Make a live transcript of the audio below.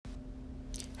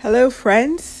Hello,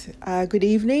 friends. Good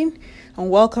evening,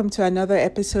 and welcome to another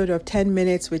episode of 10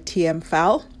 Minutes with TM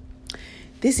Fowl.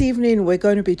 This evening, we're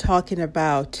going to be talking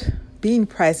about being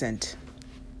present.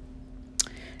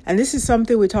 And this is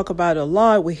something we talk about a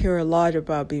lot. We hear a lot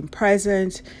about being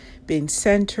present, being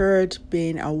centered,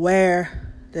 being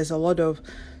aware. There's a lot of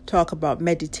talk about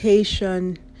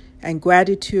meditation and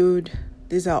gratitude.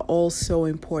 These are all so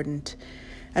important.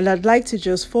 And I'd like to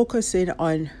just focus in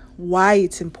on why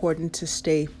it's important to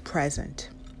stay present.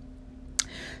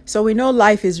 So we know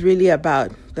life is really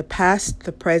about the past,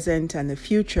 the present, and the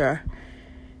future.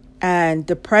 And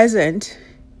the present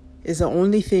is the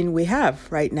only thing we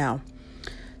have right now.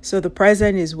 So the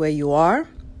present is where you are.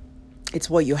 It's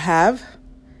what you have.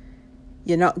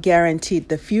 You're not guaranteed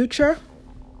the future.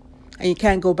 And you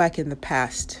can't go back in the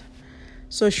past.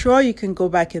 So sure, you can go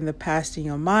back in the past in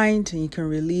your mind and you can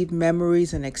relive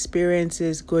memories and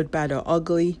experiences, good, bad, or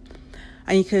ugly.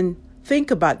 And you can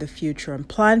think about the future and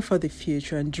plan for the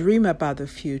future and dream about the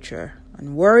future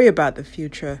and worry about the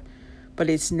future. But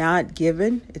it's not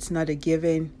given, it's not a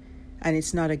given, and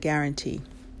it's not a guarantee.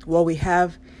 What we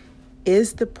have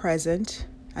is the present,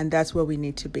 and that's where we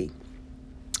need to be.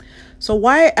 So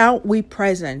why aren't we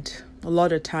present a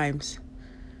lot of times?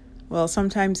 Well,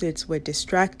 sometimes we're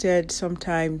distracted.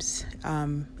 Sometimes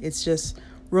it's just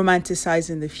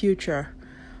romanticizing the future.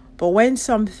 But when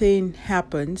something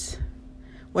happens,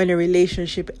 when a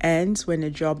relationship ends, when a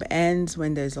job ends,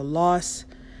 when there's a loss,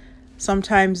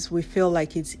 sometimes we feel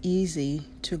like it's easy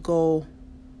to go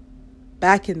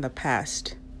back in the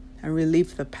past and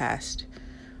relive the past.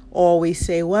 Or we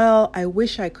say, well, I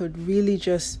wish I could really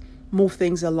just move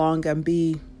things along and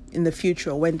be in the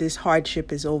future when this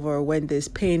hardship is over, when this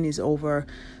pain is over,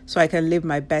 so I can live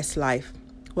my best life.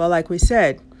 Well, like we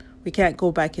said, we can't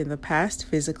go back in the past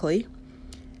physically,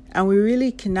 and we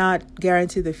really cannot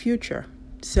guarantee the future.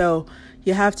 So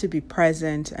you have to be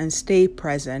present and stay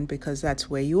present because that's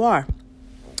where you are.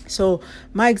 So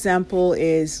my example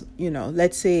is,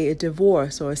 let's say a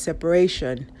divorce or a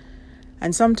separation.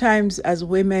 And sometimes as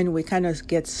women, we kind of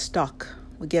get stuck.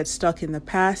 We get stuck in the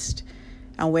past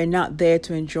and we're not there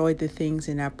to enjoy the things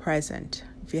in our present.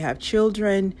 If you have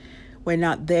children, we're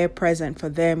not there present for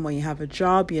them. When you have a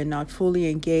job, you're not fully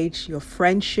engaged. Your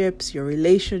friendships, your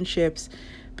relationships,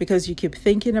 because you keep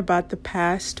thinking about the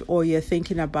past or you're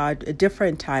thinking about a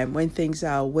different time when things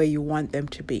are where you want them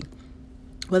to be.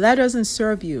 Well, that doesn't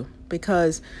serve you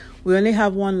because we only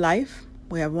have one life.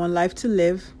 We have one life to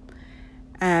live.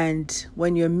 And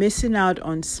when you're missing out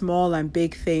on small and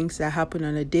big things that happen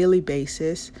on a daily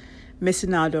basis,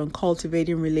 missing out on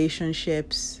cultivating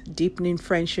relationships, deepening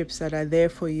friendships that are there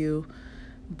for you,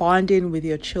 bonding with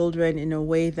your children in a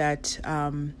way that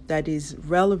is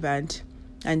relevant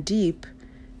and deep,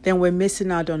 then we're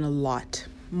missing out on a lot,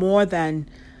 more than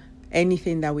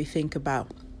anything that we think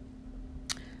about.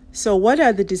 So what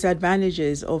are the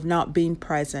disadvantages of not being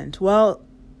present? Well,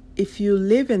 if you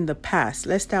live in the past,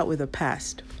 let's start with the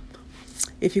past.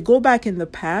 If you go back in the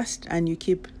past and you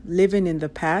keep living in the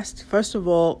past, first of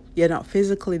all, you're not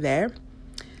physically there.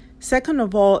 Second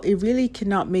of all, it really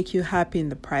cannot make you happy in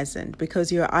the present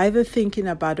because you're either thinking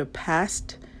about a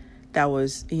past that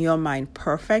was in your mind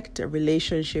perfect, a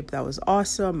relationship that was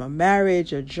awesome, a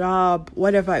marriage, a job,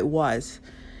 whatever it was.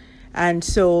 And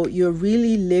so you're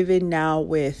really living now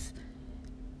with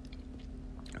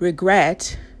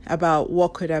regret about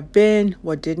what could have been,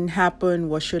 what didn't happen,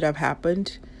 what should have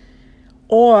happened.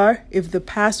 Or if the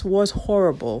past was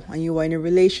horrible and you were in a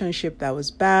relationship that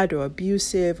was bad or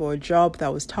abusive or a job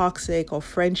that was toxic or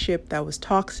friendship that was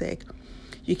toxic,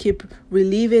 you keep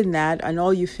reliving that and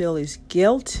all you feel is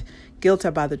guilt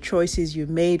about the choices you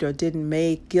made or didn't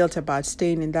make, guilt about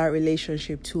staying in that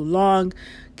relationship too long,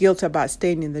 guilt about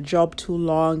staying in the job too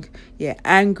long. You're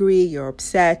angry, you're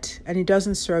upset, and it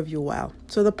doesn't serve you well.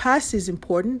 So the past is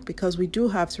important because we do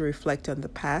have to reflect on the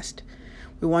past.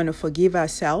 We want to forgive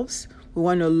ourselves. We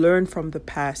want to learn from the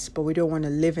past, but we don't want to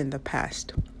live in the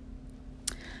past.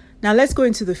 Now let's go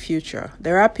into the future.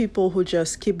 There are people who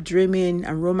just keep dreaming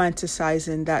and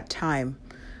romanticizing that time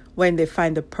when they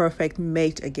find the perfect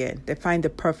mate again. They find the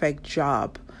perfect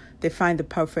job. They find the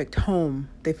perfect home.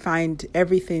 They find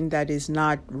everything that is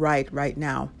not right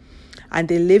now. And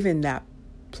they live in that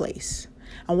place.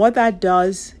 And what that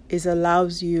does is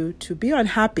allows you to be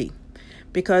unhappy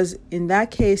because in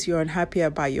that case, you're unhappy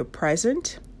about your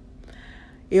present.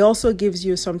 It also gives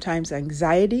you sometimes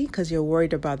anxiety because you're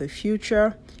worried about the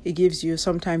future. It gives you,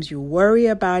 sometimes you worry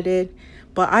about it.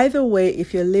 But either way,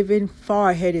 if you're living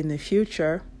far ahead in the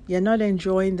future, you're not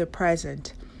enjoying the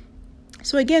present.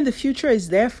 So again, the future is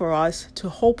there for us to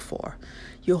hope for.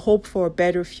 you hope for a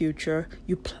better future,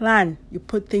 you plan, you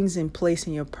put things in place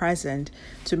in your present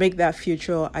to make that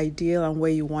future ideal and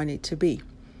where you want it to be.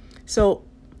 So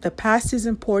the past is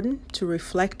important to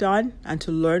reflect on and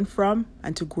to learn from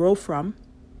and to grow from,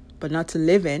 but not to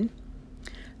live in.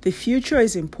 The future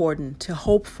is important to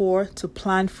hope for, to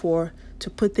plan for, to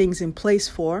put things in place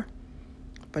for,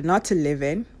 but not to live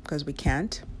in, because we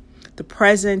can't. The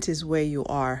present is where you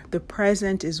are. The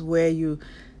present is where you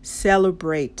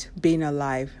celebrate being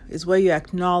alive. It's where you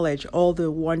acknowledge all the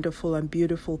wonderful and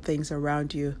beautiful things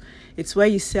around you. It's where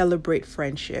you celebrate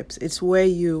friendships. It's where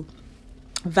you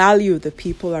value the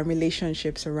people and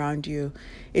relationships around you.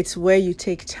 It's where you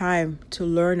take time to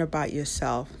learn about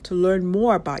yourself, to learn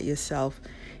more about yourself.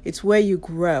 It's where you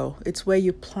grow. It's where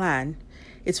you plan.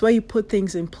 It's where you put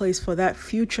things in place for that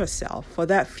future self, for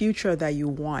that future that you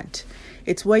want.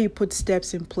 It's where you put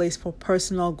steps in place for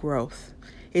personal growth.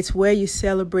 It's where you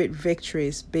celebrate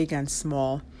victories, big and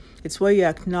small. It's where you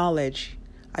acknowledge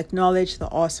the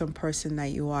awesome person that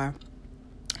you are.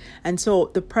 And so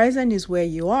the present is where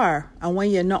you are. And when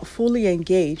you're not fully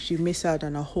engaged, you miss out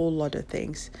on a whole lot of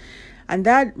things. And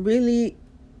that really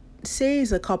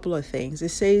says a couple of things. It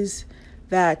says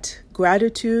that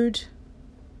gratitude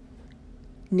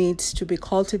needs to be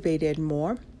cultivated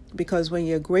more, because when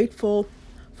you're grateful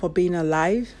for being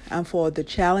alive and for the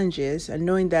challenges and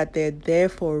knowing that they're there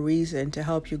for a reason to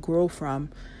help you grow from,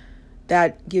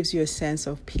 that gives you a sense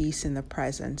of peace in the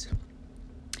present.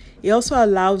 It also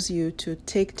allows you to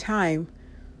take time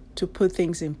to put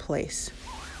things in place.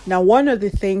 Now, one of the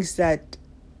things that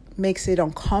makes it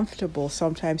uncomfortable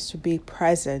sometimes to be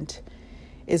present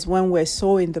is when we're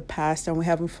so in the past and we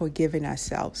haven't forgiven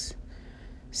ourselves.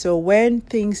 So when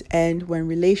things end, when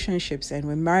relationships end,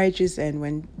 when marriages end,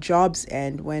 when jobs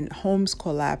end, when homes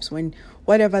collapse, when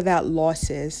whatever that loss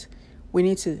is, we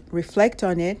need to reflect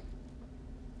on it,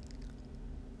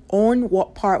 own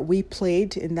what part we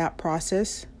played in that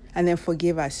process, and then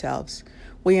forgive ourselves.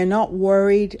 When you're not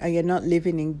worried and you're not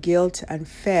living in guilt and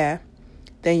fear,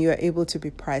 then you're able to be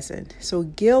present. So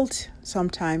guilt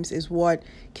sometimes is what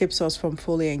keeps us from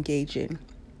fully engaging.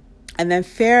 And then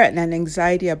fear and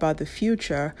anxiety about the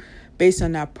future based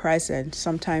on our present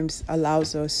sometimes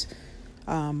allows us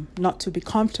not to be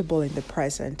comfortable in the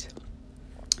present.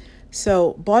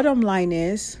 So bottom line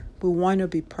is, we want to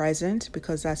be present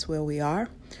because that's where we are.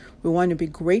 We want to be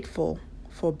grateful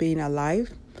for being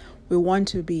alive. We want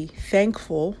to be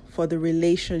thankful for the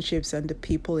relationships and the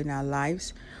people in our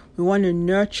lives. We want to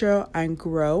nurture and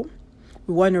grow.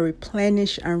 We want to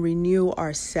replenish and renew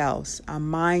ourselves, our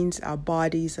minds, our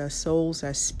bodies, our souls,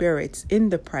 our spirits in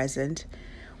the present.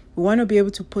 We want to be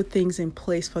able to put things in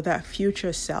place for that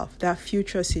future self, that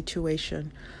future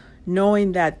situation,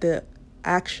 knowing that the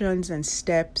actions and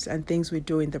steps and things we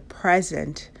do in the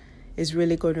present is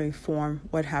really going to inform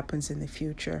what happens in the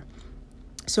future.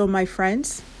 So my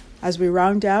friends, as we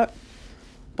round out,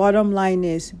 bottom line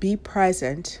is be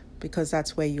present, because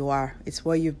that's where you are. It's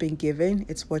what you've been given.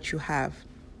 It's what you have.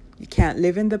 You can't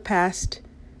live in the past.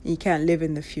 You can't live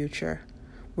in the future.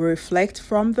 We reflect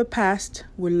from the past.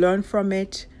 We learn from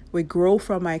it. We grow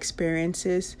from our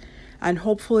experiences. And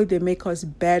hopefully they make us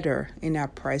better in our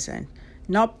present.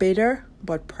 Not bitter,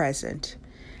 but present.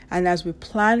 And as we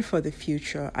plan for the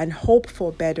future and hope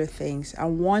for better things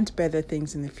and want better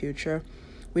things in the future,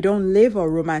 we don't live or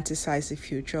romanticize the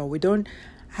future. We don't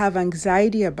have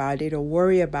anxiety about it or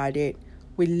worry about it.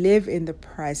 We live in the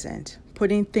present,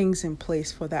 putting things in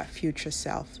place for that future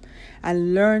self,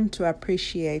 and learn to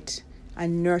appreciate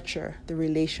and nurture the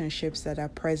relationships that are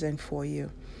present for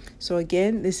you. So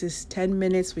again, this is 10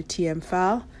 Minutes with TM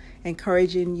Fal,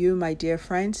 encouraging you, my dear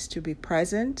friends, to be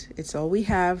present. It's all we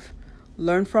have.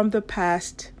 Learn from the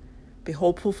past, be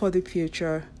hopeful for the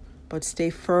future, but stay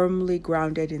firmly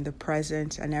grounded in the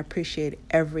present and appreciate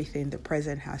everything the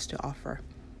present has to offer.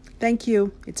 Thank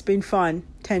you. It's been fun.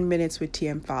 10 Minutes with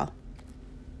TM Fal.